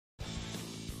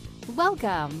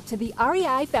Welcome to the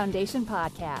REI Foundation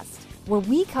Podcast, where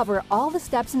we cover all the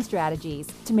steps and strategies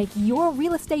to make your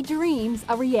real estate dreams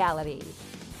a reality.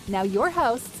 Now your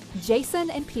hosts, Jason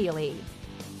and Peely.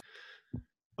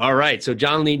 All right. So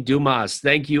John Lee Dumas,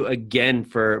 thank you again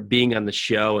for being on the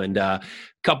show. And a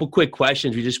couple quick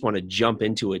questions. We just want to jump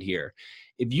into it here.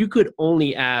 If you could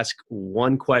only ask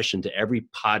one question to every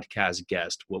podcast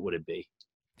guest, what would it be?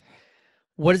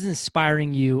 What is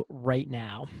inspiring you right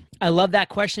now? I love that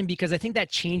question because I think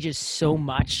that changes so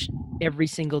much every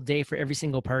single day for every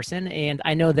single person. And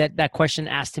I know that that question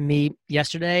asked to me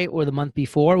yesterday or the month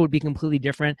before would be completely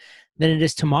different than it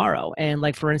is tomorrow. And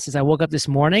like, for instance, I woke up this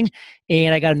morning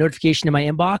and I got a notification in my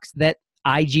inbox that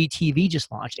IGTV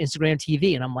just launched, Instagram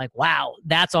TV. And I'm like, wow,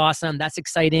 that's awesome. That's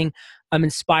exciting. I'm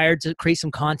inspired to create some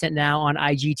content now on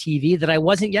IGTV that I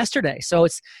wasn't yesterday. So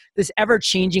it's this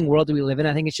ever-changing world that we live in.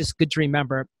 I think it's just good to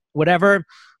remember whatever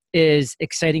is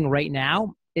exciting right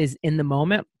now is in the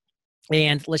moment.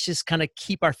 And let's just kind of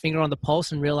keep our finger on the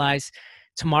pulse and realize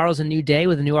tomorrow's a new day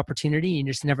with a new opportunity. You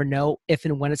just never know if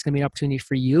and when it's going to be an opportunity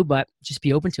for you, but just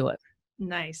be open to it.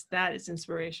 Nice. That is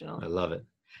inspirational. I love it.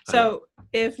 So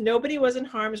if nobody was in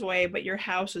harm's way, but your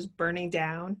house was burning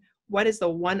down, what is the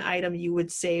one item you would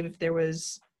save if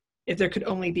there could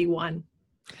only be one?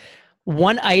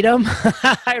 One item,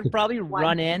 I'd probably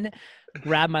run in,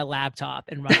 grab my laptop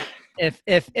and run.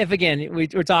 If again,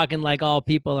 we're talking like all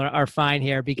people are fine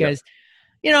here because,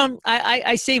 you know,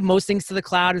 I save most things to the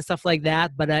cloud and stuff like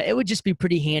that, but it would just be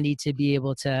pretty handy to be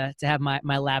able to have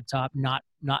my laptop not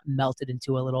melted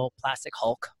into a little plastic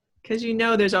Hulk. Because you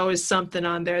know there's always something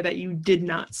on there that you did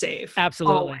not save.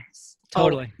 Absolutely. Always.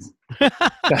 Totally.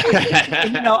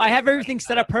 And, you know, I have everything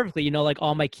set up perfectly, you know, like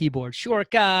all my keyboard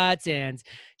shortcuts and,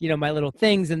 you know, my little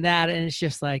things and that. And it's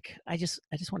just like, I just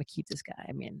want to keep this guy.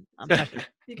 I mean, I'm touching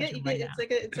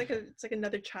it's like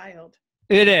another child.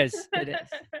 It is.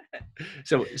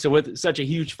 So with such a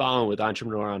huge following with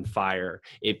Entrepreneur on Fire,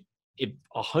 if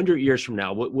 100 years from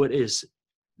now, what is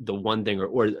the one thing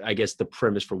or I guess the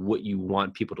premise for what you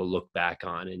want people to look back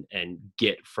on and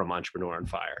get from Entrepreneur on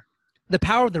Fire? The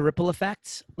power of the ripple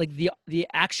effects, like the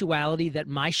actuality that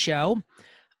my show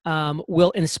will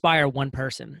inspire one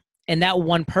person. And that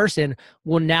one person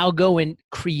will now go and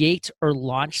create or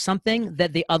launch something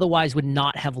that they otherwise would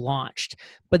not have launched.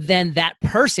 But then that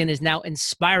person is now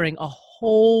inspiring a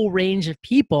whole range of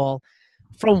people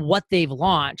from what they've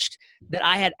launched that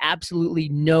I had absolutely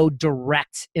no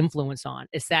direct influence on.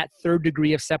 It's that third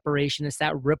degree of separation. It's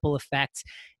that ripple effect.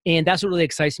 And that's what really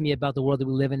excites me about the world that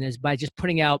we live in is by just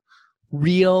putting out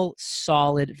real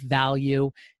solid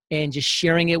value and just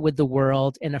sharing it with the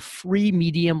world in a free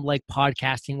medium like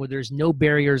podcasting where there's no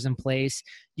barriers in place.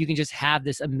 You can just have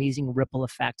this amazing ripple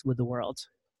effect with the world.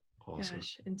 Awesome.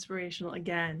 Gosh, inspirational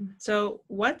again. So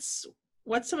what's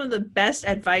some of the best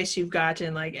advice you've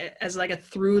gotten like as like a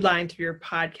through line through your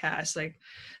podcast, like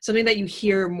something that you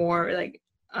hear more like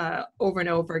over and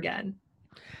over again?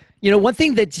 You know, one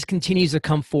thing that just continues to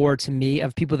come forward to me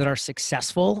of people that are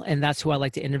successful, and that's who I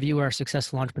like to interview, are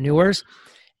successful entrepreneurs,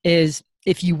 is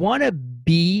if you want to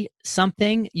be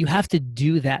something, you have to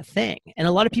do that thing. And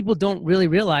a lot of people don't really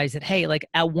realize that, hey, like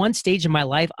at one stage in my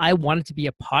life, I wanted to be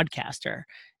a podcaster.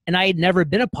 And I had never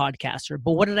been a podcaster.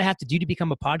 But what did I have to do to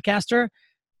become a podcaster?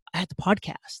 I had to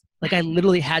podcast. Like I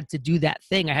literally had to do that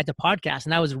thing. I had to podcast.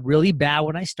 And I was really bad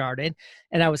when I started.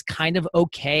 And I was kind of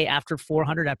okay after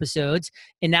 400 episodes.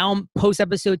 And now I'm post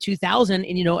episode 2000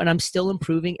 and, you know, and I'm still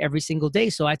improving every single day.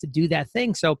 So I have to do that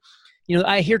thing. So, you know,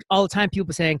 I hear all the time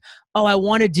people saying, oh, I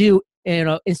want to do, you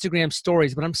know, Instagram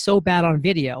stories, but I'm so bad on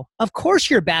video. Of course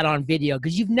you're bad on video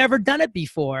because you've never done it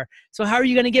before. So how are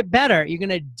you going to get better? You're going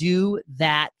to do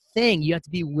that thing. You have to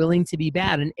be willing to be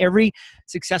bad. And every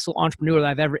successful entrepreneur that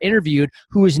I've ever interviewed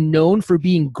who is known for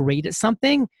being great at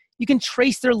something, you can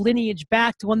trace their lineage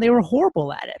back to when they were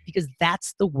horrible at it because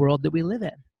that's the world that we live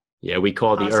in. Yeah, we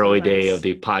call the early day of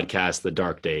the podcast the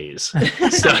dark days. so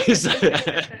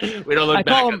we don't look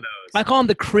back on those. I call them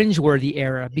the cringeworthy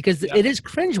era because it is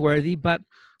cringeworthy, but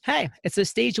hey, it's a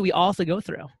stage that we all have to go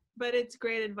through. But it's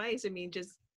great advice. I mean,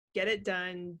 just get it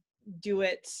done, do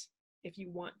it if you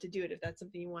want to do it, if that's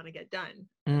something you want to get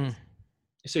done.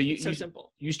 So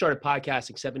simple. You started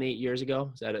podcasting 7-8 years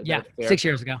ago. Is that fair? 6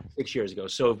 years ago. 6 years ago.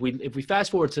 So if we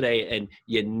fast forward today and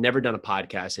you had never done a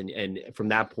podcast and from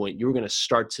that point you were going to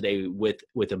start today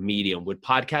with a medium, would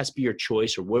podcast be your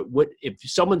choice, or what if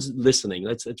someone's listening?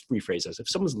 Let's rephrase this. If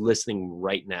someone's listening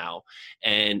right now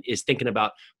and is thinking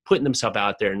about putting themselves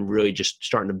out there and really just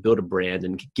starting to build a brand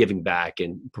and giving back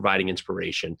and providing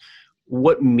inspiration,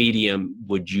 what medium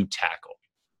would you tackle?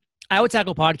 I would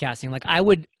tackle podcasting. Like I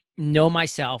would know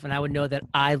myself, and I would know that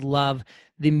I love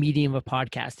the medium of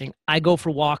podcasting. I go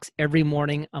for walks every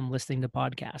morning. I'm listening to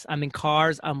podcasts. I'm in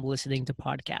cars. I'm listening to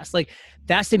podcasts. Like,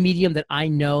 that's the medium that I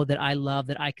know, that I love,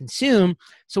 that I consume.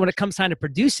 So when it comes time to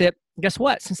produce it, guess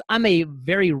what? Since I'm a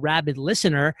very rabid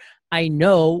listener, I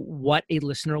know what a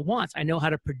listener wants. I know how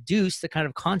to produce the kind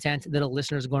of content that a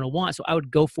listener is going to want. So I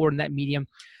would go forward in that medium.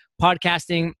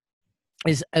 Podcasting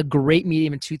is a great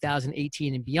medium in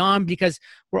 2018 and beyond, because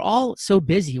we're all so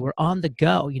busy. We're on the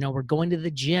go. You know, we're going to the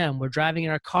gym, we're driving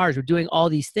in our cars, we're doing all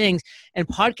these things. And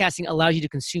podcasting allows you to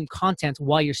consume content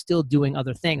while you're still doing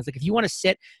other things. Like, if you want to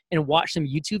sit and watch some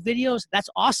YouTube videos, that's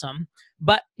awesome.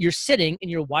 But you're sitting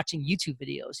and you're watching YouTube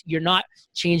videos. You're not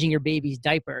changing your baby's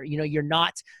diaper. You know, you're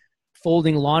not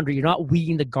folding laundry, you're not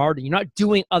weeding the garden, you're not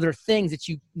doing other things that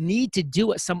you need to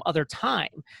do at some other time,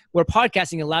 where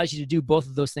podcasting allows you to do both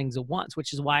of those things at once,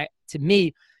 which is why, to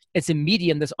me, it's a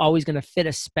medium that's always going to fit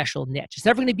a special niche. It's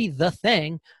never going to be the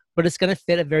thing, but it's going to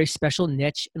fit a very special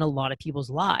niche in a lot of people's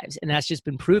lives. And that's just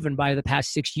been proven by the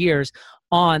past 6 years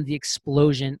on the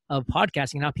explosion of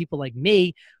podcasting. Now, people like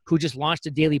me, who just launched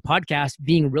a daily podcast,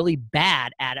 being really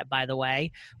bad at it, by the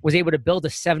way, was able to build a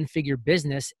 7-figure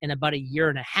business in about 1.5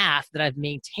 years that I've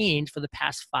maintained for the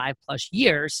past 5+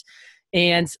 years.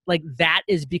 And like, that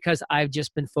is because I've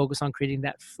just been focused on creating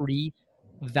that free,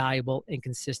 valuable, and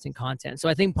consistent content. So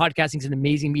I think podcasting is an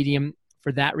amazing medium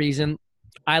for that reason.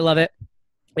 I love it.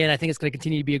 And I think it's going to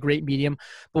continue to be a great medium.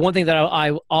 But one thing that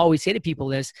I always say to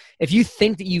people is, if you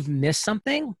think that you've missed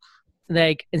something,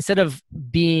 like, instead of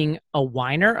being a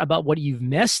whiner about what you've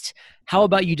missed, how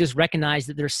about you just recognize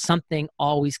that there's something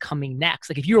always coming next?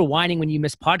 Like, if you were whining when you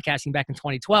missed podcasting back in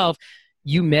 2012,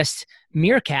 you missed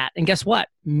Meerkat. And guess what?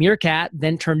 Meerkat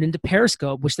then turned into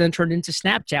Periscope, which then turned into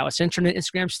Snapchat, which then turned into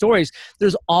Instagram stories.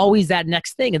 There's always that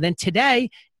next thing. And then today,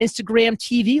 Instagram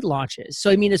TV launches.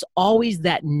 So, I mean, there's always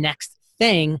that next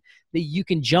thing that you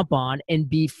can jump on and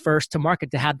be first to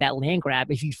market, to have that land grab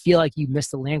if you feel like you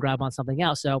missed the land grab on something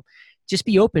else. So just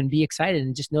be open, be excited,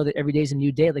 and just know that every day is a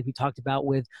new day, like we talked about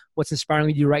with what's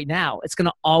inspiring you right now. It's going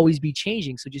to always be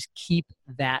changing. So just keep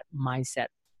that mindset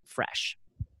fresh.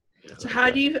 So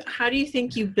how do you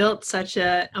think you built such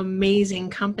an amazing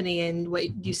company in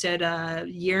what you said, 1.5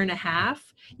 years?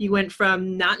 You went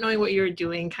from not knowing what you were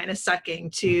doing, kind of sucking,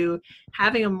 to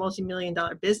having a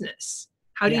multi-million-dollar business.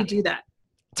 How do you do that?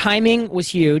 Timing was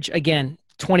huge. Again,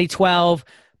 2012,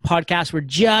 podcasts were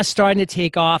just starting to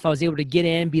take off. I was able to get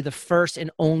in, be the first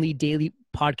and only daily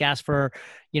podcast for,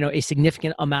 a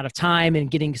significant amount of time, and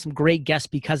getting some great guests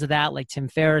because of that, like Tim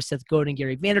Ferriss, Seth Godin,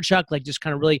 Gary Vaynerchuk, like, just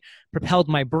kind of really propelled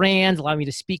my brand, allowed me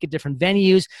to speak at different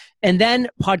venues. And then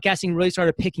podcasting really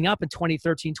started picking up in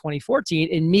 2013, 2014.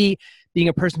 And me, being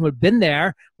a person who had been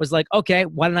there, was like, okay,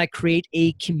 why don't I create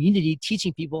a community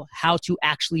teaching people how to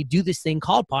actually do this thing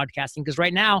called podcasting? Because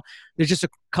right now, there's just a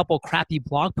couple crappy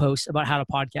blog posts about how to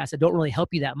podcast that don't really help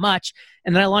you that much.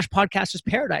 And then I launched Podcasters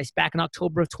Paradise back in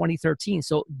October of 2013.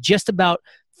 So just about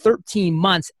 13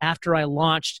 months after I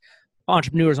launched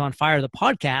Entrepreneurs on Fire, the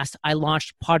podcast, I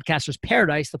launched Podcasters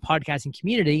Paradise, the podcasting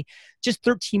community, just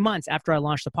 13 months after I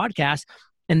launched the podcast.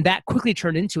 And that quickly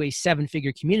turned into a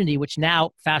 7-figure community, which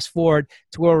now, fast forward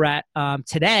to where we're at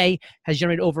today, has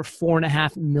generated over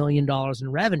 $4.5 million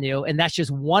in revenue. And that's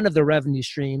just one of the revenue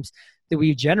streams that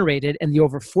we've generated, and the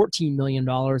over $14 million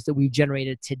that we've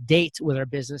generated to date with our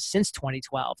business since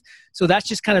 2012. So that's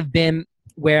just kind of been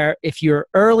where, if you're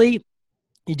early,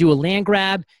 you do a land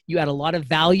grab, you add a lot of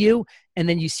value, and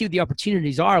then you see what the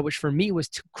opportunities are, which for me was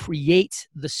to create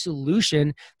the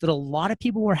solution that a lot of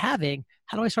people were having.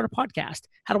 How do I start a podcast?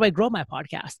 How do I grow my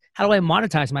podcast? How do I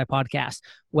monetize my podcast?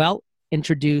 Well,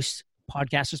 introduce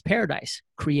Podcasters Paradise.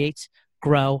 Create,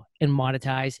 grow, and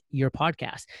monetize your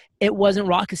podcast. It wasn't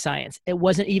rocket science. It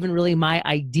wasn't even really my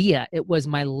idea. It was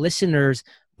my listeners'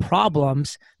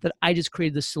 problems that I just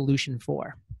created the solution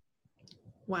for.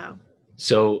 Wow.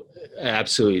 So I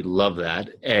absolutely love that.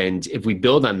 And if we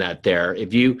build on that there,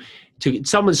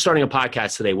 someone's starting a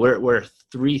podcast today, what are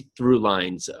 3 through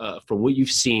lines from what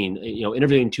you've seen,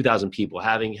 interviewing 2,000 people,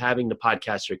 having the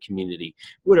podcaster community,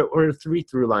 what are 3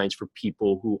 through lines for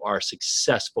people who are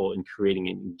successful in creating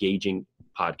an engaging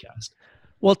podcast?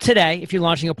 Well, today, if you're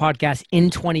launching a podcast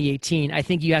in 2018, I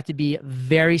think you have to be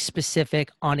very specific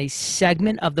on a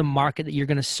segment of the market that you're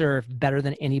going to serve better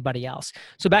than anybody else.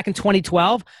 So back in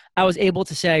 2012, I was able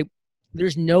to say,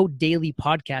 there's no daily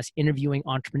podcast interviewing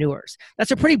entrepreneurs. That's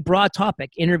a pretty broad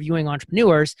topic, interviewing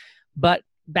entrepreneurs. But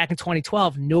back in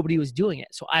 2012, nobody was doing it.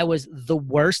 So I was the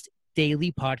worst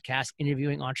daily podcast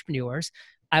interviewing entrepreneurs.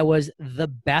 I was the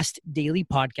best daily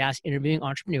podcast interviewing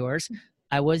entrepreneurs.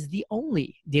 I was the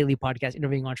only daily podcast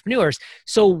interviewing entrepreneurs.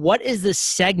 So what is the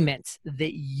segment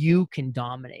that you can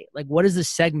dominate? Like, what is the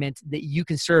segment that you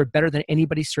can serve better than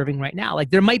anybody serving right now? Like,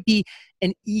 there might be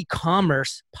an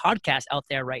e-commerce podcast out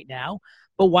there right now,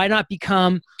 but why not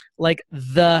become like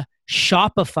the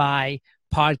Shopify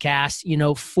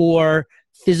podcast, for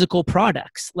physical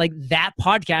products? Like, that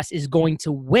podcast is going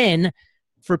to win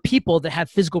for people that have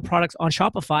physical products on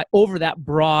Shopify over that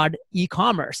broad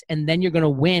e-commerce. And then you're going to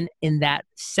win in that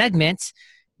segment,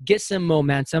 get some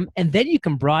momentum, and then you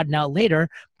can broaden out later.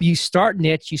 You start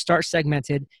niche, you start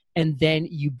segmented, and then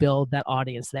you build that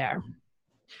audience there.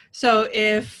 So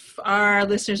if our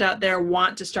listeners out there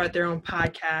want to start their own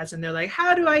podcast and they're like,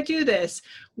 how do I do this?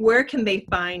 Where can they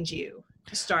find you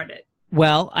to start it?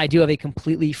 Well, I do have a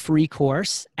completely free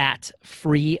course at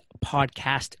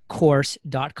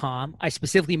freepodcastcourse.com. I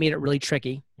specifically made it really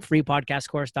tricky,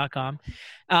 freepodcastcourse.com.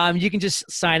 You can just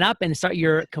sign up and start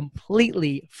your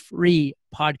completely free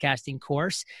podcasting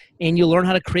course, and you'll learn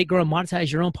how to create, grow, and monetize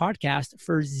your own podcast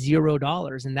for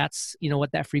 $0. And that's,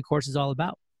 what that free course is all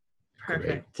about.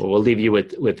 Perfect. Well, we'll leave you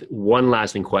with one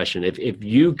lasting question. If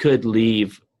you could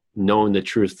leave knowing the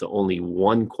truth to only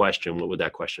one question, what would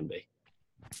that question be?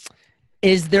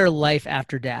 Is there life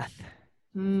after death?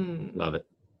 Love it.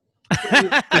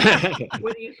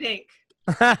 What do you think?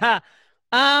 If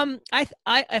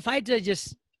I had to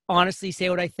just honestly say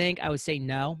what I think, I would say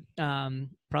no.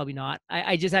 Probably not.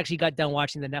 I just actually got done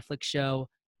watching the Netflix show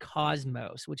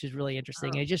Cosmos, which is really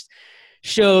interesting. It just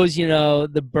shows,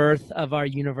 the birth of our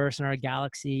universe and our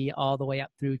galaxy all the way up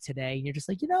through today. And you're just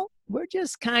like, we're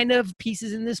just kind of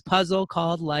pieces in this puzzle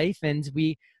called life, and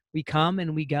we come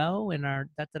and we go and our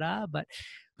da-da-da, but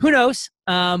who knows?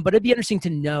 But it'd be interesting to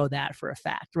know that for a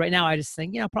fact. Right now, I just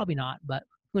think, probably not, but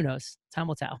who knows? Time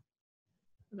will tell.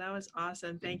 That was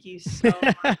awesome. Thank you so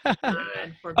much.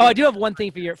 I do have one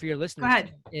thing for your listeners. Go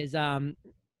ahead. Is,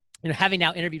 having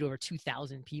now interviewed over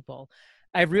 2,000 people,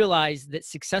 I've realized that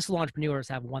successful entrepreneurs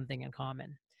have one thing in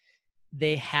common.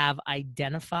 They have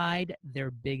identified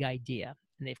their big idea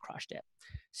and they've crushed it.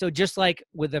 So just like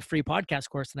with the free podcast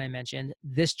course that I mentioned,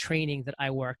 this training that I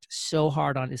worked so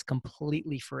hard on is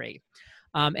completely free.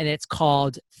 And it's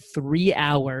called 3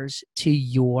 Hours to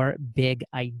Your Big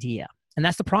Idea. And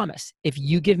that's the promise. If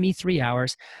you give me 3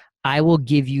 hours, I will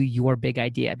give you your big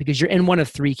idea, because you're in one of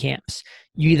 3 camps.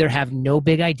 You either have no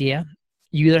big idea,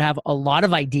 you either have a lot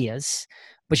of ideas,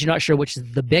 but you're not sure which is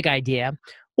the big idea,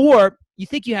 or you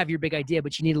think you have your big idea,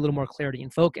 but you need a little more clarity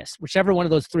and focus. Whichever one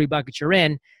of those 3 buckets you're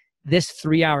in, this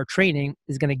 3-hour training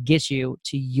is going to get you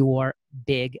to your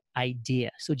big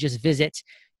idea. So just visit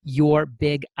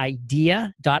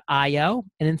yourbigidea.io,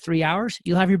 and in 3 hours,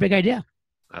 you'll have your big idea.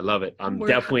 I love it. I'm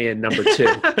definitely in number 2.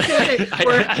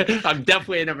 I'm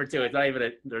definitely in number 2. It's not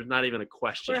even there's not even a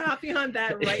question. We're hopping on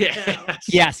that right now.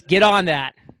 Yes, get on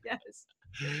that. Yes.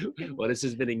 Well, this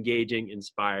has been engaging,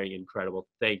 inspiring, incredible.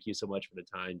 Thank you so much for the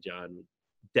time, John.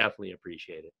 Definitely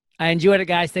appreciate it. I enjoyed it,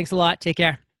 guys. Thanks a lot. Take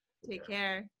care. Take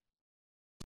care.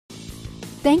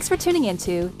 Thanks for tuning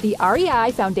into the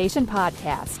REI Foundation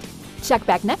podcast. Check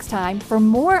back next time for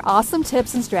more awesome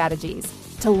tips and strategies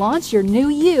to launch your new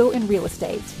you in real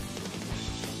estate.